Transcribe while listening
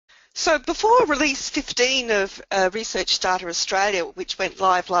So before release 15 of Research Data Australia, which went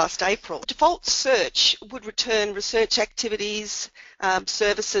live last April, default search would return research activities,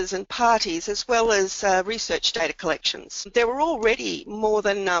 services and parties, as well as research data collections. There were already more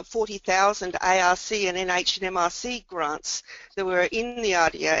than 40,000 ARC and NHMRC grants that were in the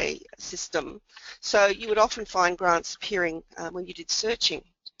RDA system, so you would often find grants appearing when you did searching.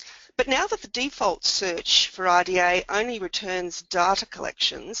 But now that the default search for RDA only returns data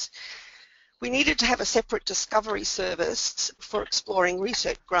collections, we needed to have a separate discovery service for exploring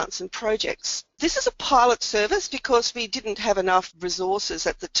research grants and projects. This is a pilot service because we didn't have enough resources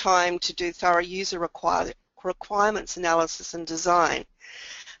at the time to do thorough user requirements analysis and design.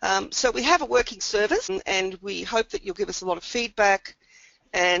 So we have a working service, and we hope that you'll give us a lot of feedback,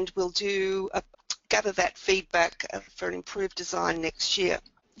 and we'll gather that feedback for an improved design next year.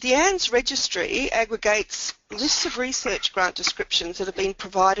 The ANZ registry aggregates lists of research grant descriptions that have been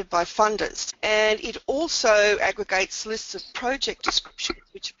provided by funders, and it also aggregates lists of project descriptions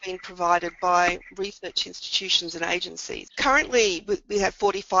which have been provided by research institutions and agencies. Currently, we have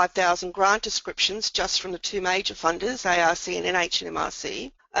 45,000 grant descriptions just from the two major funders, ARC and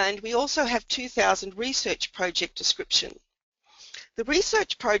NHMRC, and we also have 2,000 research project descriptions. The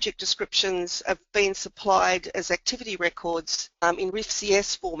research project descriptions have been supplied as activity records in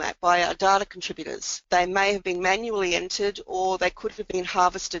RIF-CS format by our data contributors. They may have been manually entered, or they could have been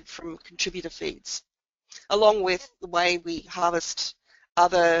harvested from contributor feeds, along with the way we harvest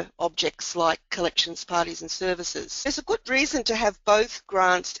other objects like collections, parties and services. There's a good reason to have both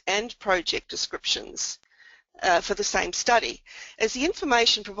grant and project descriptions for the same study, as the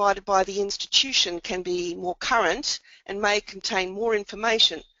information provided by the institution can be more current and may contain more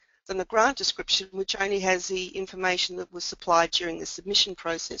information than the grant description, which only has the information that was supplied during the submission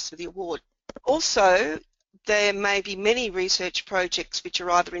process for the award. Also, there may be many research projects which are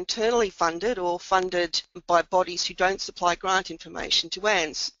either internally funded or funded by bodies who don't supply grant information to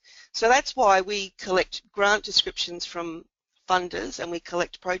ANZ. So that's why we collect grant descriptions from funders and we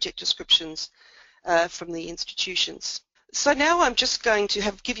collect project descriptions from the institutions. So now I'm just going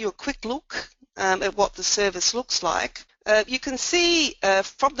to give you a quick look at what the service looks like. You can see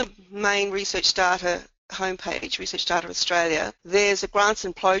from the main Research Data homepage, Research Data Australia, there's a Grants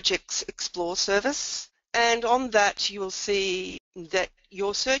and Projects Explore service, and on that you will see that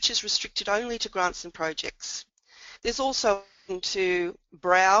your search is restricted only to grants and projects. There's also to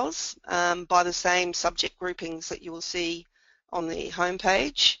browse by the same subject groupings that you will see on the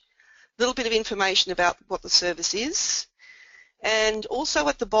homepage. A little bit of information about what the service is, and also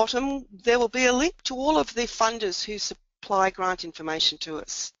at the bottom there will be a link to all of the funders who supply grant information to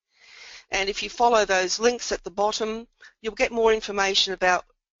us. And if you follow those links at the bottom, you'll get more information about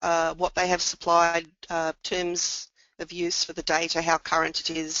what they have supplied, terms of use for the data, how current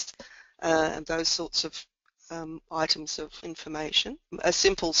it is, and those sorts of items of information. A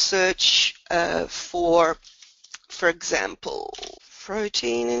simple search for example,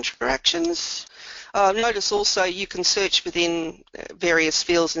 protein interactions. Notice also you can search within various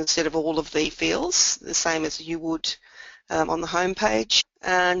fields instead of all of the fields, the same as you would on the home page.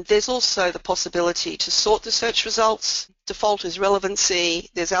 And there's also the possibility to sort the search results. Default is relevancy,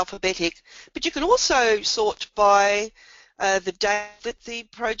 there's alphabetic, but you can also sort by the date that the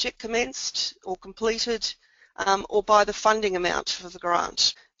project commenced or completed, or by the funding amount for the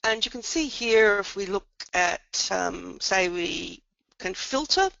grant. And you can see here, if we look at, say we can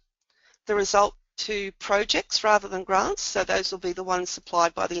filter the result to projects rather than grants, so those will be the ones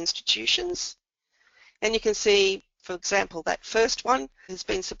supplied by the institutions. And you can see, for example, that first one has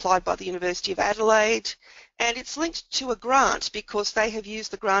been supplied by the University of Adelaide, and it's linked to a grant because they have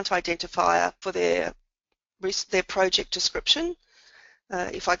used the grant identifier for their project description.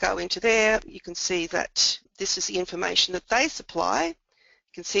 If I go into there, you can see that this is the information that they supply.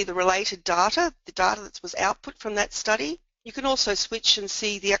 You can see the related data, the data that was output from that study. You can also switch and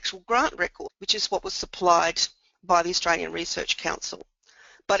see the actual grant record, which is what was supplied by the Australian Research Council.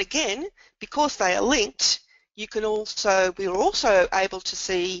 But again, because they are linked, we're also able to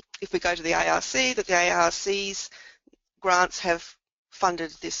see, if we go to the ARC, that the ARC's grants have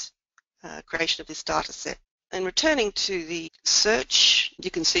funded this creation of this data set. And returning to the search, you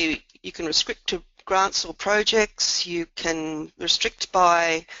can see you can restrict to grants or projects. You can restrict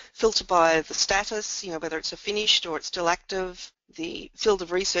by, filter by the status, whether it's a finished or it's still active, the field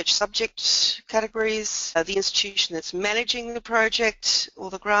of research subject categories, the institution that's managing the project or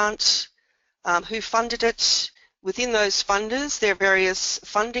the grant, who funded it. Within those funders, there are various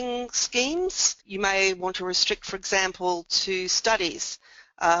funding schemes. You may want to restrict, for example, to studies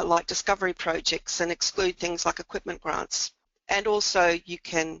like discovery projects and exclude things like equipment grants. And also you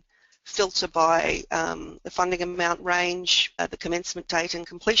can filter by the funding amount range, the commencement date and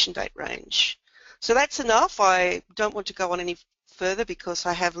completion date range. So that's enough. I don't want to go on any further because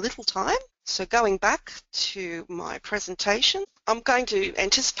I have little time. So going back to my presentation, I'm going to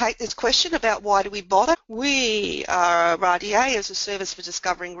anticipate this question about why do we bother. We are RDA as a service for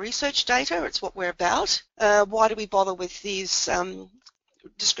discovering research data. It's what we're about. Why do we bother with these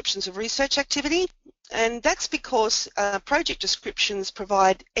descriptions of research activity? And that's because project descriptions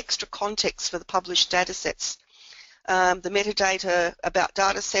provide extra context for the published data sets. The metadata about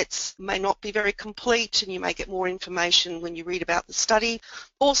data sets may not be very complete, and you may get more information when you read about the study.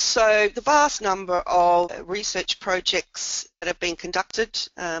 Also, the vast number of research projects that have been conducted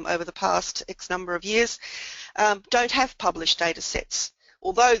over the past X number of years don't have published data sets,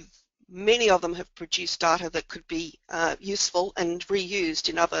 although many of them have produced data that could be useful and reused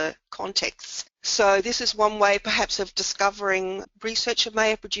in other contexts. So this is one way perhaps of discovering researcher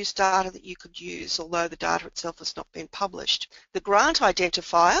may have produced data that you could use, although the data itself has not been published. The grant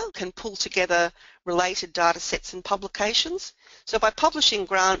identifier can pull together related data sets and publications. So by publishing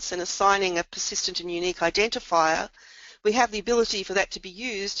grants and assigning a persistent and unique identifier, we have the ability for that to be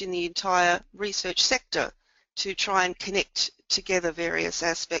used in the entire research sector to try and connect together various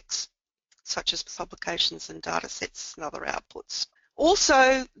aspects, such as publications and data sets and other outputs.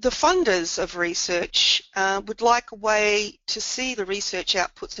 Also, the funders of research would like a way to see the research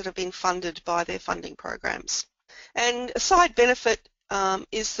outputs that have been funded by their funding programs. And a side benefit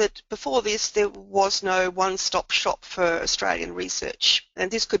is that before this there was no one-stop shop for Australian research,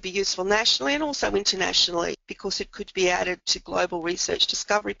 and this could be useful nationally and also internationally because it could be added to global research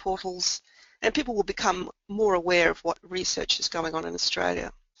discovery portals, and people will become more aware of what research is going on in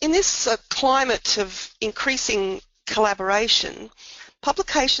Australia. In this climate of increasing collaboration,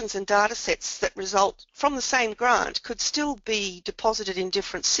 publications and data sets that result from the same grant could still be deposited in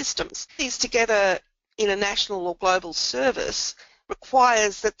different systems. These together in a national or global service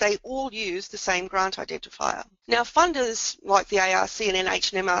requires that they all use the same grant identifier. Now, funders like the ARC and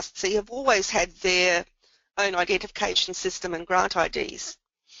NHMRC have always had their own identification system and grant IDs.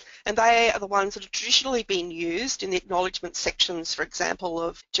 And they are the ones that have traditionally been used in the acknowledgement sections, for example,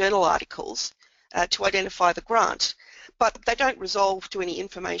 of journal articles to identify the grant, but they don't resolve to any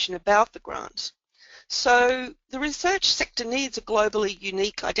information about the grant. So the research sector needs a globally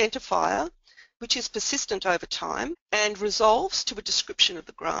unique identifier which is persistent over time and resolves to a description of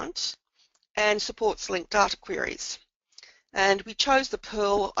the grant and supports linked data queries. And we chose the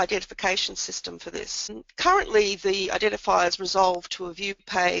Pearl identification system for this. Currently, the identifiers resolve to a view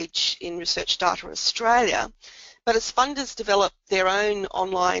page in Research Data Australia, but as funders develop their own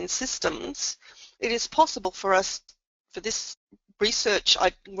online systems, it is possible for us, for this research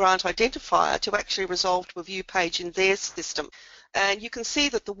grant identifier, to actually resolve to a view page in their system. And you can see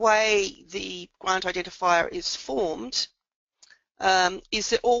that the way the grant identifier is formed is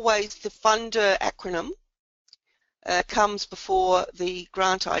that always the funder acronym comes before the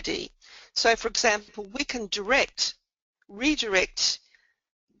grant ID. So for example, we can redirect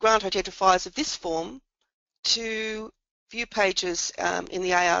grant identifiers of this form to view pages in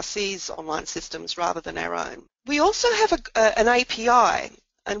the ARC's online systems rather than our own. We also have an API,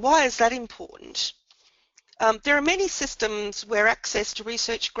 and why is that important? There are many systems where access to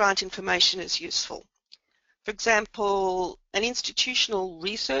research grant information is useful. For example, an institutional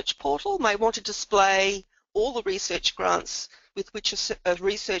research portal may want to display all the research grants with which a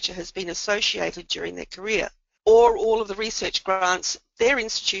researcher has been associated during their career, or all of the research grants their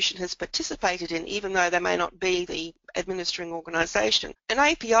institution has participated in, even though they may not be the administering organisation. An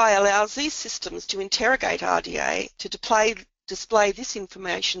API allows these systems to interrogate RDA to display this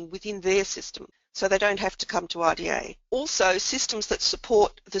information within their system, so they don't have to come to RDA. Also, systems that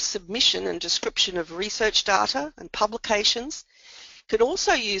support the submission and description of research data and publications can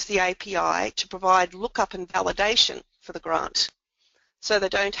also use the API to provide lookup and validation for the grant, so they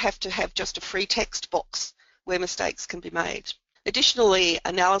don't have to have just a free text box where mistakes can be made. Additionally,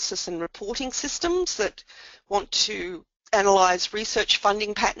 analysis and reporting systems that want to analyse research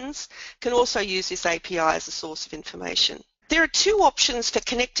funding patterns can also use this API as a source of information. There are two options for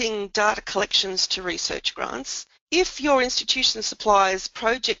connecting data collections to research grants. If your institution supplies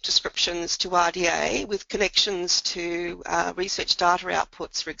project descriptions to RDA with connections to research data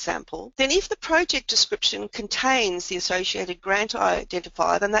outputs, for example, then if the project description contains the associated grant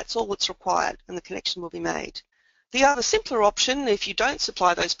identifier, then that's all that's required and the connection will be made. The other simpler option, if you don't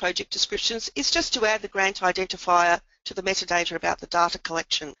supply those project descriptions, is just to add the grant identifier to the metadata about the data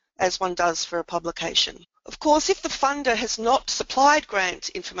collection, as one does for a publication. Of course, if the funder has not supplied grant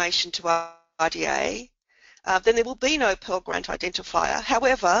information to RDA, then there will be no Pearl grant identifier.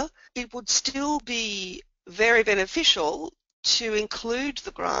 However, it would still be very beneficial to include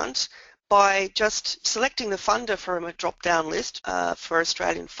the grant by just selecting the funder from a drop-down list for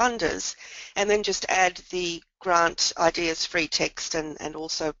Australian funders, and then just add the grant ID as free text and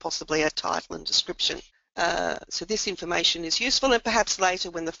also possibly a title and description. So this information is useful, and perhaps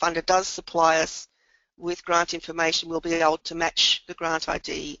later when the funder does supply us with grant information, we'll be able to match the grant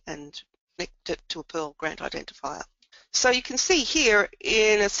ID and connect it to a Pearl grant identifier. So you can see here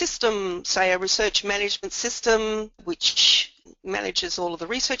in a system, say a research management system, which manages all of the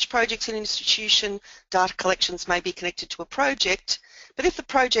research projects in an institution, data collections may be connected to a project, but if the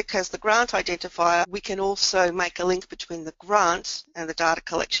project has the grant identifier, we can also make a link between the grant and the data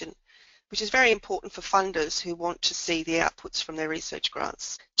collection, which is very important for funders who want to see the outputs from their research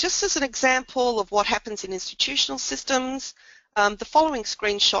grants. Just as an example of what happens in institutional systems, the following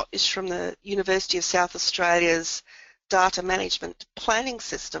screenshot is from the University of South Australia's data management planning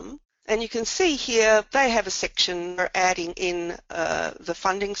system, and you can see here they have a section for adding in the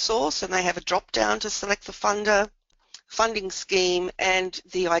funding source, and they have a drop down to select the funder, funding scheme and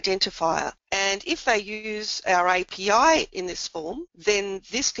the identifier. And if they use our API in this form, then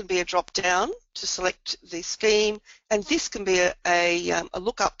this can be a drop down to select the scheme, and this can be a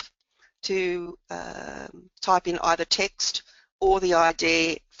lookup to type in either text or the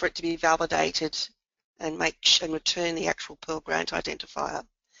ID for it to be validated and return the actual Pearl grant identifier.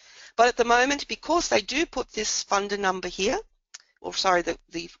 But at the moment, because they do put this funder number here, or sorry,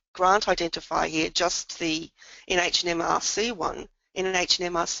 the grant identifier here, just the NHMRC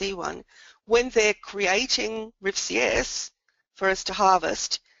one, when they're creating RIFCS for us to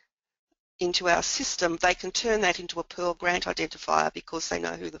harvest into our system, they can turn that into a Pearl grant identifier because they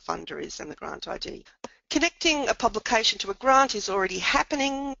know who the funder is and the grant ID. Connecting a publication to a grant is already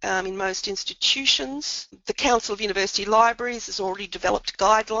happening in most institutions. The Council of University Libraries has already developed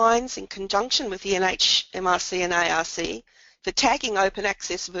guidelines in conjunction with the NHMRC and ARC for tagging open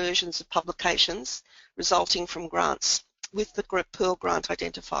access versions of publications resulting from grants with the Pearl grant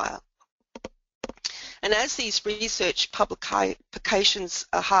identifier. And as these research publications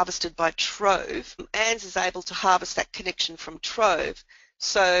are harvested by Trove, ANZ is able to harvest that connection from Trove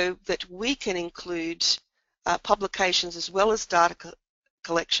so that we can include publications as well as data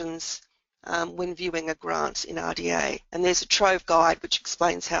collections when viewing a grant in RDA. And there's a Trove guide which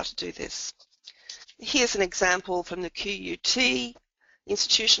explains how to do this. Here's an example from the QUT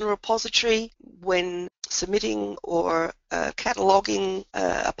institutional repository. When submitting or cataloguing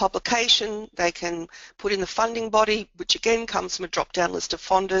a publication, they can put in the funding body, which again comes from a drop-down list of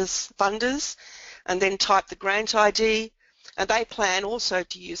funders, and then type the grant ID. And they plan also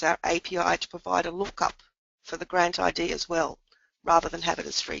to use our API to provide a lookup for the grant ID as well, rather than have it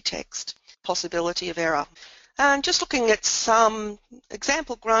as free text. Possibility of error. And just looking at some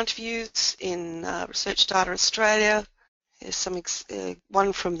example grant views in Research Data Australia. Here's some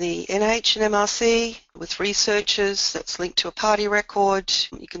one from the NHMRC with researchers that's linked to a party record.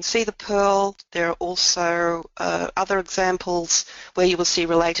 You can see the Pearl. There are also other examples where you will see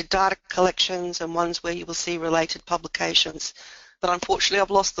related data collections and ones where you will see related publications. But unfortunately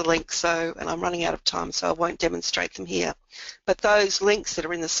I've lost the link, and I'm running out of time, so I won't demonstrate them here. But those links that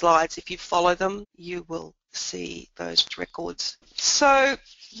are in the slides, if you follow them, you will see those records. So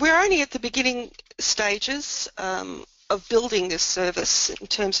we're only at the beginning stages of building this service in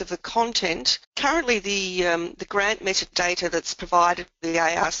terms of the content. Currently the grant metadata that's provided by the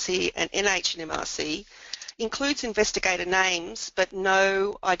ARC and NHMRC includes investigator names but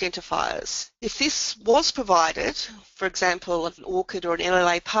no identifiers. If this was provided, for example an ORCID or an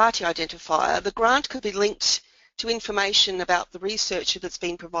LLA party identifier, the grant could be linked to information about the researcher that's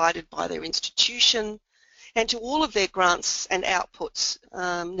been provided by their institution and to all of their grants and outputs,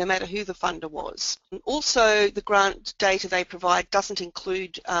 no matter who the funder was. Also, the grant data they provide doesn't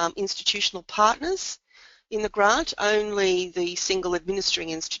include institutional partners in the grant, only the single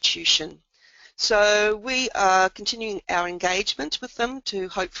administering institution. So we are continuing our engagement with them to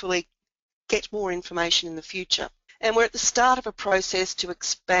hopefully get more information in the future. And we're at the start of a process to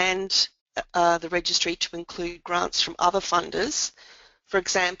expand the registry to include grants from other funders. For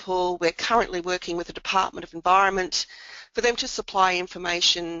example, we're currently working with the Department of Environment for them to supply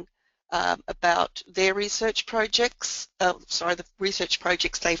information about their research projects, the research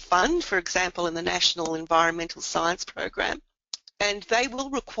projects they fund, for example, in the National Environmental Science Program. And they will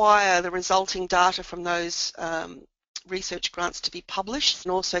require the resulting data from those research grants to be published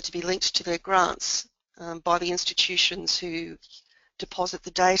and also to be linked to their grants by the institutions who deposit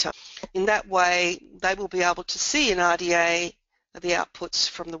the data. In that way, they will be able to see in RDA the outputs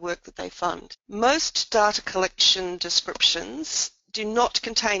from the work that they fund. Most data collection descriptions do not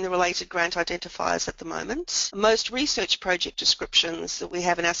contain the related grant identifiers at the moment. Most research project descriptions that we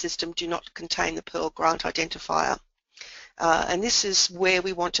have in our system do not contain the Pearl grant identifier. And this is where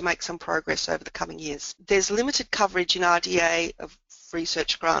we want to make some progress over the coming years. There's limited coverage in RDA of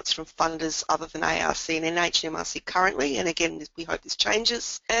research grants from funders other than ARC and NHMRC currently, and again we hope this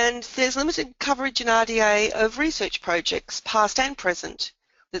changes. And there's limited coverage in RDA of research projects, past and present,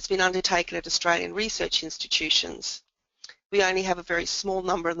 that's been undertaken at Australian research institutions. We only have a very small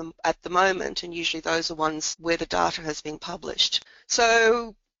number of them at the moment, and usually those are ones where the data has been published.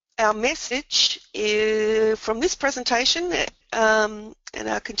 So our message from this presentation and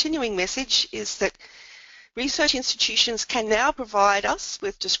our continuing message is that research institutions can now provide us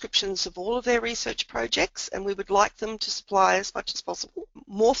with descriptions of all of their research projects, and we would like them to supply as much as possible.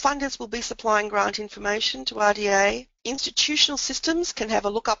 More funders will be supplying grant information to RDA. Institutional systems can have a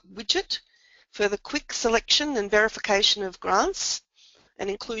lookup widget for the quick selection and verification of grants and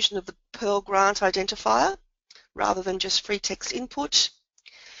inclusion of the Pearl grant identifier rather than just free text input.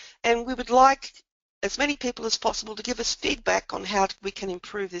 And we would like as many people as possible to give us feedback on how we can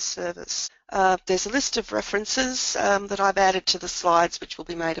improve this service. There's a list of references that I've added to the slides which will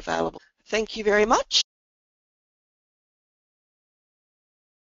be made available. Thank you very much.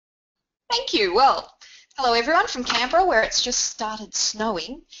 Thank you. Well, hello everyone from Canberra where it's just started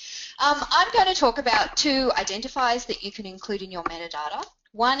snowing. I'm going to talk about two identifiers that you can include in your metadata.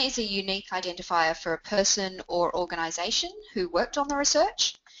 One is a unique identifier for a person or organisation who worked on the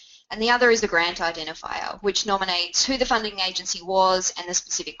research, and the other is a grant identifier, which nominates who the funding agency was and the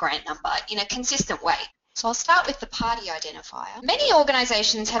specific grant number in a consistent way. So I'll start with the party identifier. Many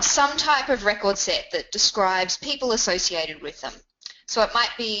organisations have some type of record set that describes people associated with them. So it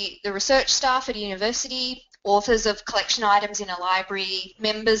might be the research staff at a university, authors of collection items in a library,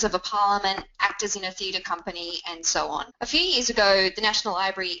 members of a parliament, actors in a theatre company, and so on. A few years ago, the National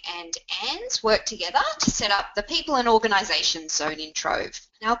Library and ANZ worked together to set up the People and Organisations zone in Trove.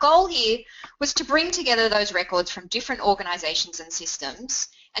 And our goal here was to bring together those records from different organisations and systems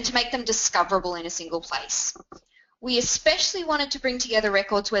and to make them discoverable in a single place. We especially wanted to bring together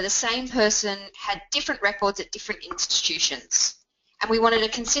records where the same person had different records at different institutions. And we wanted a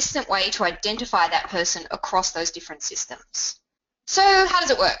consistent way to identify that person across those different systems. So how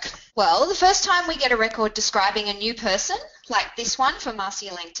does it work? Well, the first time we get a record describing a new person, like this one for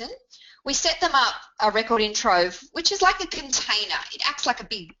Marcia Langton, we set them up a record in Trove, which is like a container. It acts like a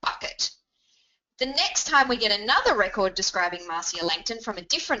big bucket. The next time we get another record describing Marcia Langton from a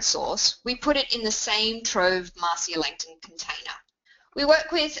different source, we put it in the same Trove Marcia Langton container. We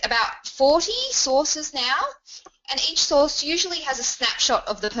work with about 40 sources now, and each source usually has a snapshot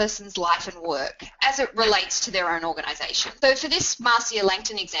of the person's life and work as it relates to their own organisation. So for this Marcia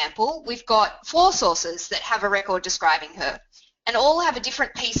Langton example, we've got 4 sources that have a record describing her, and all have a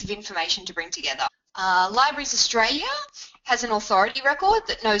different piece of information to bring together. Libraries Australia has an authority record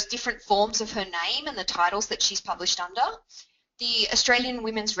that knows different forms of her name and the titles that she's published under. The Australian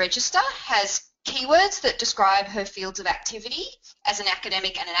Women's Register has keywords that describe her fields of activity as an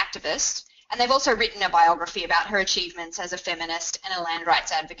academic and an activist, and they've also written a biography about her achievements as a feminist and a land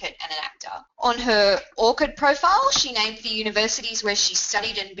rights advocate and an actor. On her ORCID profile, she named the universities where she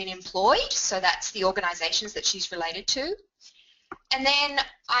studied and been employed, so that's the organisations that she's related to. And then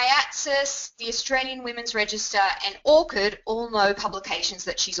IATSIS, the Australian Women's Register and ORCID all know publications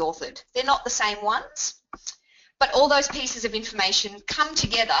that she's authored. They're not the same ones, but all those pieces of information come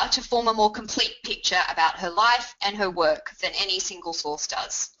together to form a more complete picture about her life and her work than any single source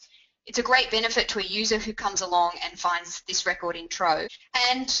does. It's a great benefit to a user who comes along and finds this record in Trove.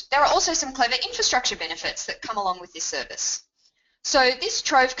 And there are also some clever infrastructure benefits that come along with this service. So this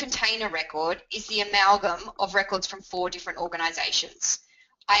Trove container record is the amalgam of records from 4 different organisations: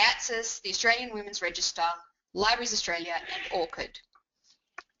 IATSIS, the Australian Women's Register, Libraries Australia and ORCID.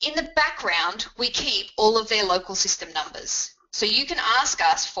 In the background, we keep all of their local system numbers. So you can ask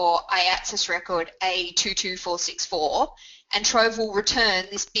us for IATSIS record A22464 and Trove will return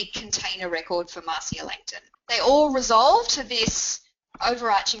this big container record for Marcia Langton. They all resolve to this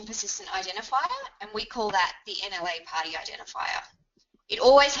overarching persistent identifier, and we call that the NLA party identifier. It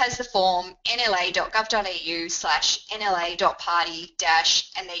always has the form nla.gov.au/nla.party-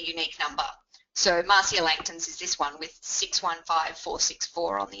 and their unique number. So Marcia Langton's is this one with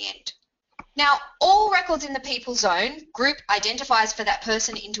 615464 on the end. Now, all records in the people zone group identifiers for that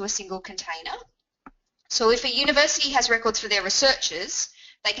person into a single container. So if a university has records for their researchers,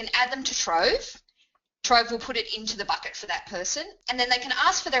 they can add them to Trove, Trove will put it into the bucket for that person, and then they can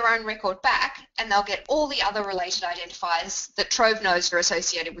ask for their own record back, and they'll get all the other related identifiers that Trove knows are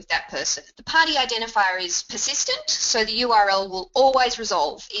associated with that person. The party identifier is persistent, so the URL will always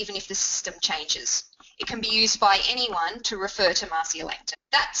resolve, even if the system changes. It can be used by anyone to refer to Marcia Langton.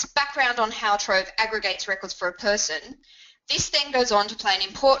 That's background on how Trove aggregates records for a person. This then goes on to play an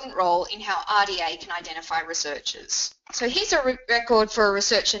important role in how RDA can identify researchers. So here's a record for a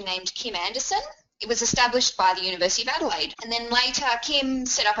researcher named Kim Anderson. It was established by the University of Adelaide, and then later Kim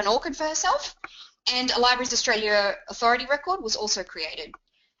set up an ORCID for herself, and a Libraries Australia Authority record was also created.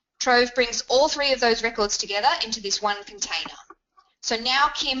 Trove brings all three of those records together into this one container. So now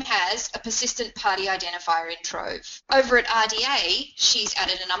Kim has a persistent party identifier in Trove. Over at RDA, she's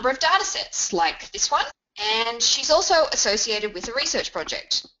added a number of data sets like this one, and she's also associated with a research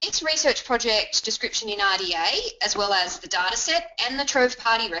project. Its research project description in RDA, as well as the dataset and the Trove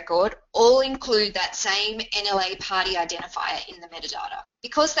party record, all include that same NLA party identifier in the metadata.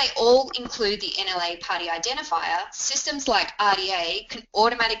 Because they all include the NLA party identifier, systems like RDA can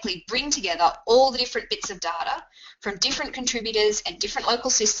automatically bring together all the different bits of data from different contributors and different local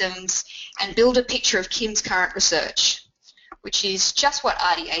systems and build a picture of Kim's current research, which is just what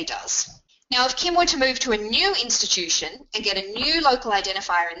RDA does. Now, if Kim were to move to a new institution and get a new local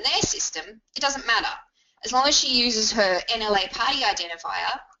identifier in their system, it doesn't matter. As long as she uses her NLA party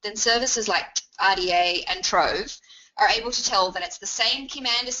identifier, then services like RDA and Trove are able to tell that it's the same Kim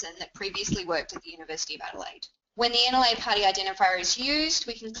Anderson that previously worked at the University of Adelaide. When the NLA party identifier is used,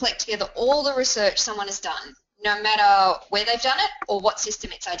 we can collect together all the research someone has done, no matter where they've done it or what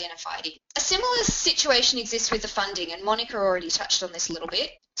system it's identified in. A similar situation exists with the funding, and Monica already touched on this a little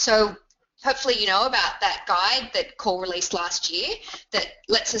bit. So hopefully you know about that guide that CORE released last year that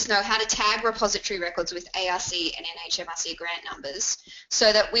lets us know how to tag repository records with ARC and NHMRC grant numbers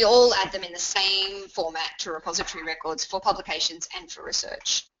so that we all add them in the same format to repository records for publications and for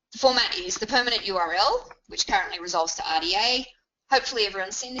research. The format is the permanent URL, which currently resolves to RDA. Hopefully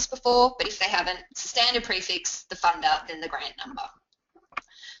everyone's seen this before, but if they haven't, it's the standard prefix, the funder, then the grant number.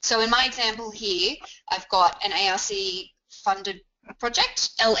 So in my example here, I've got an ARC funded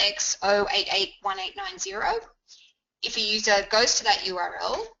project, LX0881890. If a user goes to that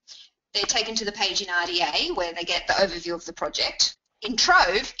URL, they're taken to the page in RDA where they get the overview of the project. In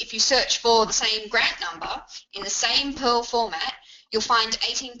Trove, if you search for the same grant number in the same Perl format, you'll find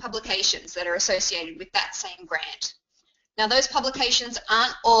 18 publications that are associated with that same grant. Now, those publications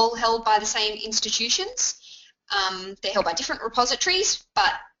aren't all held by the same institutions. They're held by different repositories,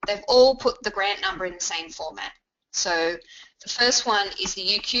 but they've all put the grant number in the same format. So the first one is the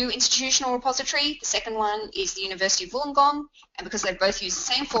UQ institutional repository, the second one is the University of Wollongong, and because they both use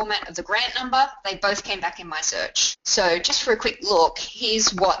the same format of the grant number, they both came back in my search. So just for a quick look,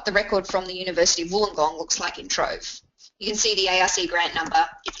 here's what the record from the University of Wollongong looks like in Trove. You can see the ARC grant number,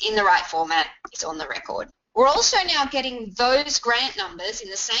 it's in the right format, it's on the record. We're also now getting those grant numbers in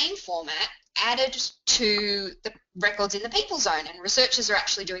the same format added to the records in the people zone, and researchers are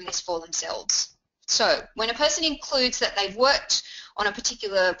actually doing this for themselves. So when a person includes that they've worked on a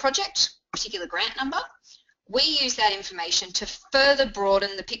particular project, particular grant number, we use that information to further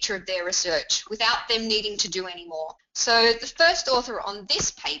broaden the picture of their research without them needing to do any more. So the first author on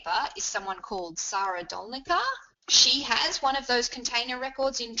this paper is someone called Sarah Dolnikar. She has one of those container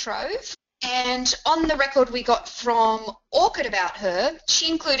records in Trove. And on the record we got from ORCID about her,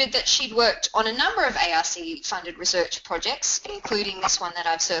 she included that she'd worked on a number of ARC-funded research projects, including this one that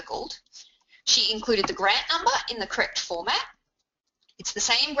I've circled. She included the grant number in the correct format. It's the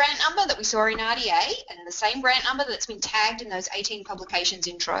same grant number that we saw in RDA and the same grant number that's been tagged in those 18 publications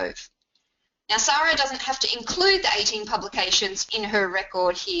in Trove. Now, Sarah doesn't have to include the 18 publications in her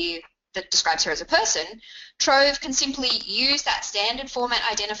record here that describes her as a person. Trove can simply use that standard format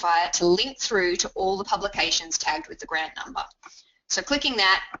identifier to link through to all the publications tagged with the grant number. So clicking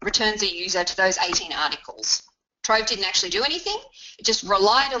that returns a user to those 18 articles. Trove didn't actually do anything, it just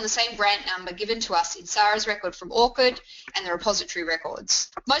relied on the same grant number given to us in Sarah's record from ORCID and the repository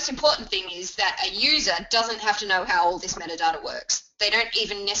records. Most important thing is that a user doesn't have to know how all this metadata works. They don't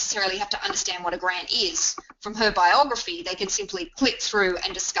even necessarily have to understand what a grant is. From her biography, they can simply click through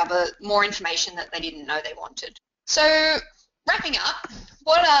and discover more information that they didn't know they wanted. So, wrapping up,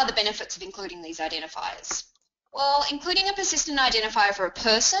 what are the benefits of including these identifiers? Well, including a persistent identifier for a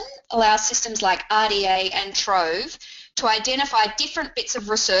person allows systems like RDA and Trove to identify different bits of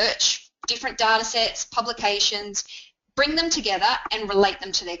research, different data sets, publications, bring them together and relate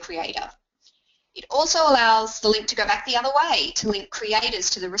them to their creator. It also allows the link to go back the other way, to link creators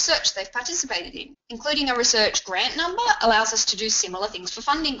to the research they've participated in. Including a research grant number allows us to do similar things for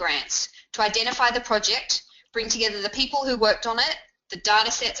funding grants, to identify the project, bring together the people who worked on it, the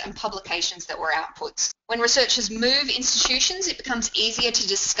data sets and publications that were outputs. When researchers move institutions, it becomes easier to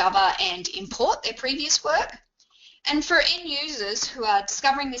discover and import their previous work. And for end users who are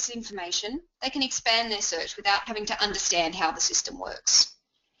discovering this information, they can expand their search without having to understand how the system works.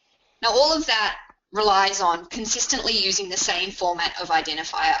 Now, all of that relies on consistently using the same format of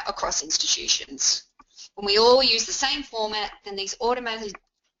identifier across institutions. When we all use the same format, then these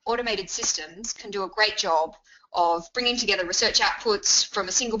automated systems can do a great job of bringing together research outputs from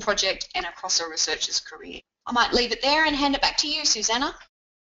a single project and across a researcher's career. I might leave it there and hand it back to you, Susanna.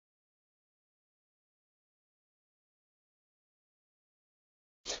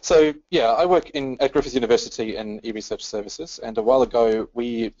 So yeah, I work at Griffith University in e-research services, and a while ago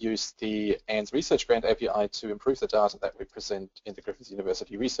we used the ANDS Research Grant API to improve the data that we present in the Griffith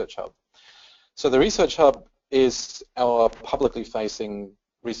University Research Hub. So the Research Hub is our publicly facing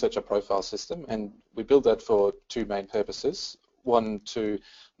researcher profile system, and we build that for two main purposes. One, to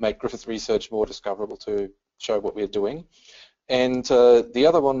make Griffith research more discoverable, to show what we're doing, and the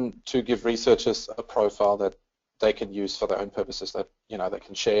other one, to give researchers a profile that they can use for their own purposes, that they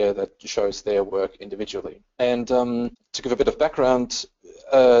can share, that shows their work individually. And to give a bit of background,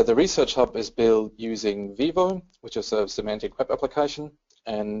 the Research Hub is built using Vivo, which is a semantic web application,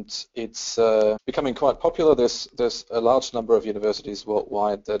 and it's becoming quite popular. There's a large number of universities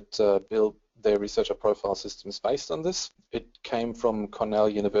worldwide that build their researcher profile systems based on this. It came from Cornell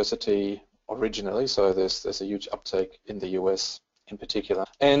University originally, so there's a huge uptake in the US in particular.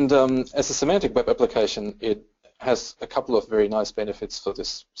 And as a semantic web application, it has a couple of very nice benefits for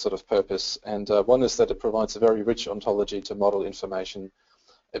this sort of purpose. And one is that it provides a very rich ontology to model information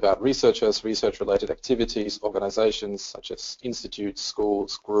about researchers, research-related activities, organizations such as institutes,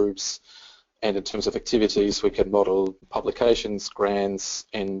 schools, groups, and in terms of activities, we can model publications, grants,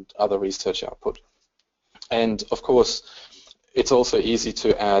 and other research output. And of course, it's also easy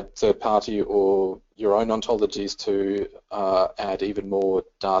to add third-party or your own ontologies to add even more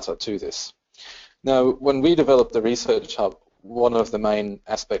data to this. Now, when we developed the Research Hub, one of the main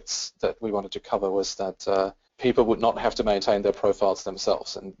aspects that we wanted to cover was that people would not have to maintain their profiles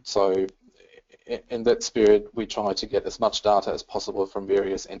themselves. And so in that spirit, we tried to get as much data as possible from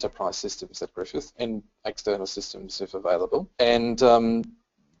various enterprise systems at Griffith and external systems if available. And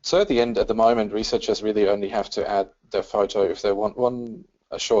so at the moment, researchers really only have to add their photo if they want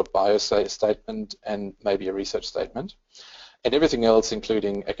a short bio statement and maybe a research statement. And everything else,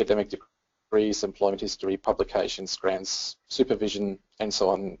 including academic degrees, employment history, publications, grants, supervision, and so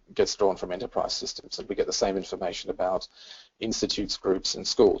on, gets drawn from enterprise systems, and we get the same information about institutes, groups, and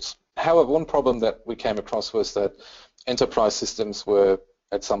schools. However, one problem that we came across was that enterprise systems were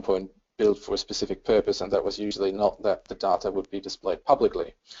at some point built for a specific purpose, and that was usually not that the data would be displayed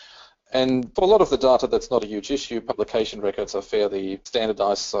publicly. And for a lot of the data, that's not a huge issue. Publication records are fairly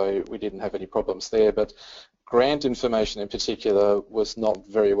standardized, so we didn't have any problems there. But grant information in particular was not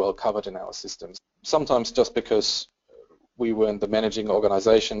very well covered in our systems. Sometimes just because we weren't the managing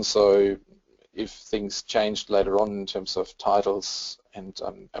organization, so if things changed later on in terms of titles and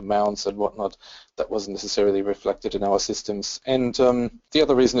amounts and whatnot, that wasn't necessarily reflected in our systems. And the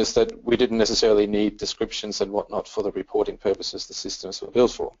other reason is that we didn't necessarily need descriptions and whatnot for the reporting purposes the systems were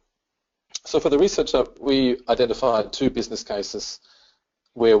built for. So for the Research Hub, we identified two business cases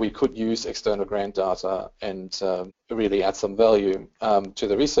where we could use external grant data and really add some value to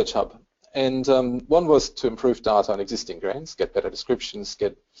the Research Hub. And one was to improve data on existing grants, get better descriptions,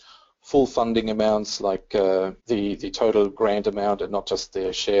 get full funding amounts like the total grant amount and not just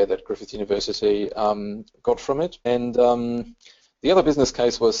the share that Griffith University got from it. And the other business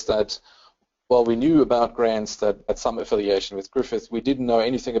case was that while we knew about grants that had some affiliation with Griffith, we didn't know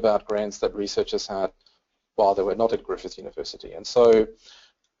anything about grants that researchers had while they were not at Griffith University. And so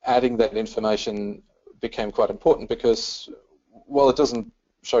adding that information became quite important because while it doesn't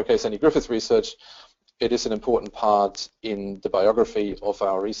showcase any Griffith research, it is an important part in the biography of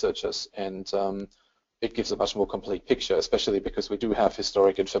our researchers, and it gives a much more complete picture, especially because we do have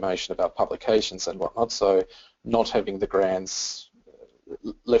historic information about publications and whatnot, so not having the grants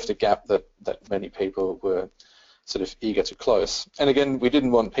left a gap that many people were sort of eager to close. And again, we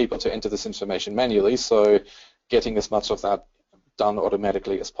didn't want people to enter this information manually, so getting as much of that done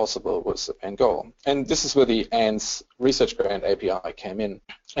automatically as possible was the main goal. And this is where the ANDS Research Grant API came in.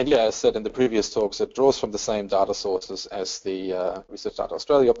 And yeah, as said in the previous talks, it draws from the same data sources as the Research Data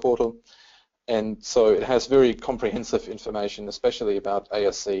Australia portal. And so it has very comprehensive information, especially about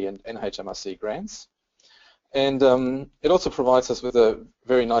ARC and NHMRC grants. And it also provides us with a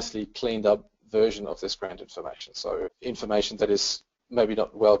very nicely cleaned up version of this grant information. So information that is maybe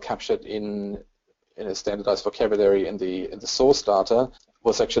not well captured in a standardized vocabulary in the source data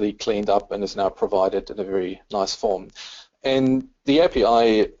was actually cleaned up and is now provided in a very nice form. And the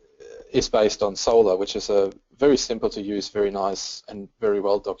API is based on Solr, which is a very simple to use, very nice and very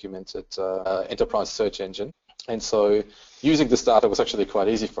well documented enterprise search engine. And so using this data was actually quite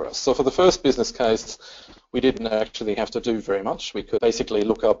easy for us. So for the first business case, we didn't actually have to do very much. We could basically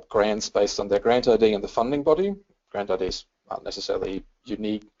look up grants based on their grant ID and the funding body. Grant IDs aren't necessarily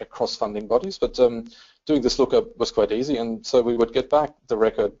unique across funding bodies, but doing this lookup was quite easy. And so we would get back the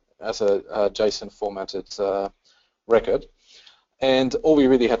record as a JSON formatted record. And all we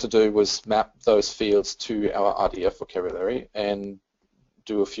really had to do was map those fields to our RDF vocabulary and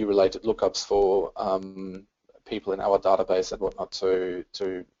do a few related lookups for people in our database and whatnot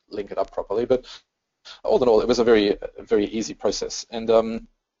to link it up properly. But all in all, it was a very easy process. And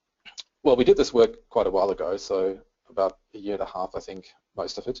well, we did this work quite a while ago, so about a year and a half, I think,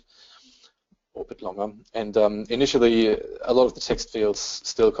 most of it, or a bit longer. And initially, a lot of the text fields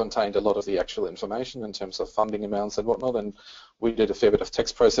still contained a lot of the actual information in terms of funding amounts and whatnot, and we did a fair bit of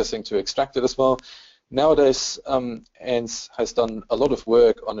text processing to extract it as well. Nowadays, ANS has done a lot of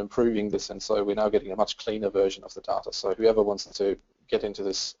work on improving this, and so we're now getting a much cleaner version of the data. So whoever wants to get into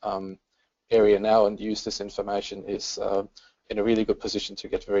this area now and use this information is in a really good position to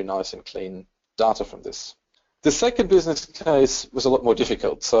get very nice and clean data from this. The second business case was a lot more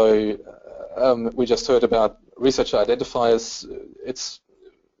difficult. So we just heard about researcher identifiers. It's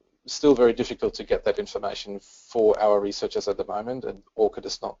still very difficult to get that information for our researchers at the moment, and ORCID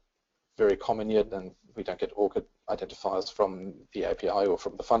is not very common yet, and we don't get ORCID identifiers from the API or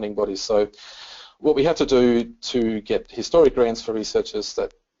from the funding bodies. So what we had to do to get historic grants for researchers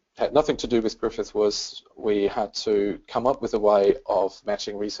that had nothing to do with Griffith was we had to come up with a way of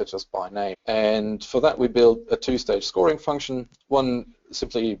matching researchers by name. And for that we built a two-stage scoring function. One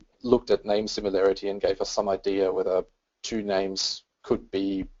simply looked at name similarity and gave us some idea whether two names could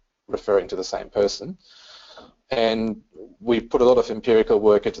be referring to the same person. And we put a lot of empirical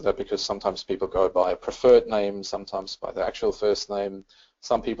work into that because sometimes people go by a preferred name, sometimes by their actual first name.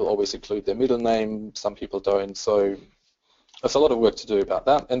 Some people always include their middle name, some people don't. So there's a lot of work to do about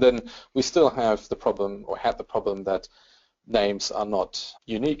that. And then we still have the problem, or had the problem, that names are not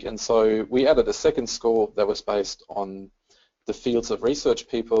unique. And so we added a second score that was based on the fields of research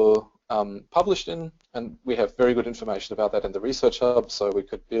people published in. And we have very good information about that in the Research Hub. So we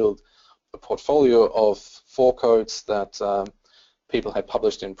could build a portfolio of 4 codes that people had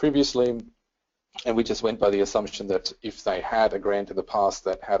published in previously. And we just went by the assumption that if they had a grant in the past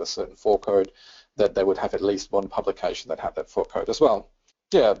that had a certain 4 code, that they would have at least one publication that had that 4 code as well.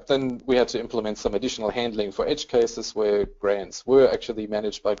 Yeah, then we had to implement some additional handling for edge cases where grants were actually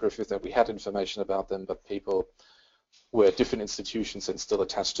managed by Griffith and we had information about them, but people were different institutions and still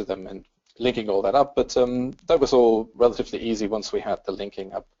attached to them, and linking all that up. But that was all relatively easy once we had the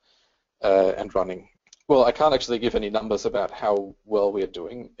linking up and running. Well, I can't actually give any numbers about how well we're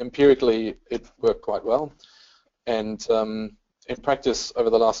doing. Empirically, it worked quite well. And in practice, over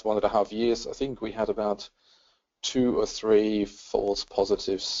the last 1.5 years, I think we had about 2 or 3 false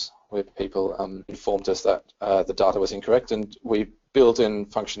positives where people informed us that the data was incorrect, and we built in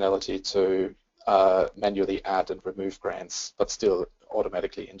functionality to manually add and remove grants, but still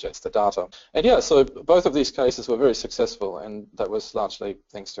automatically ingest the data. And yeah, so both of these cases were very successful, and that was largely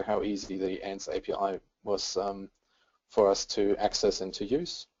thanks to how easy the ANS API was for us to access and to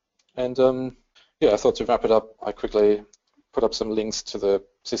use. And yeah, I thought to wrap it up, I quickly put up some links to the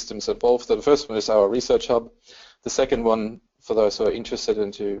systems involved. The first one is our Research Hub. The second one, for those who are interested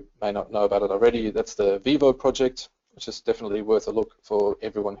and who may not know about it already, that's the Vivo project, which is definitely worth a look for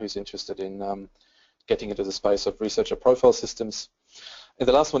everyone who's interested in getting into the space of researcher profile systems. And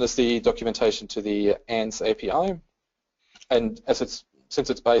the last one is the documentation to the ANS API. And since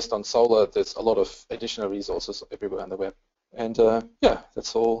it's based on Solr, there's a lot of additional resources everywhere on the web. And yeah,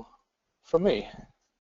 that's all from me.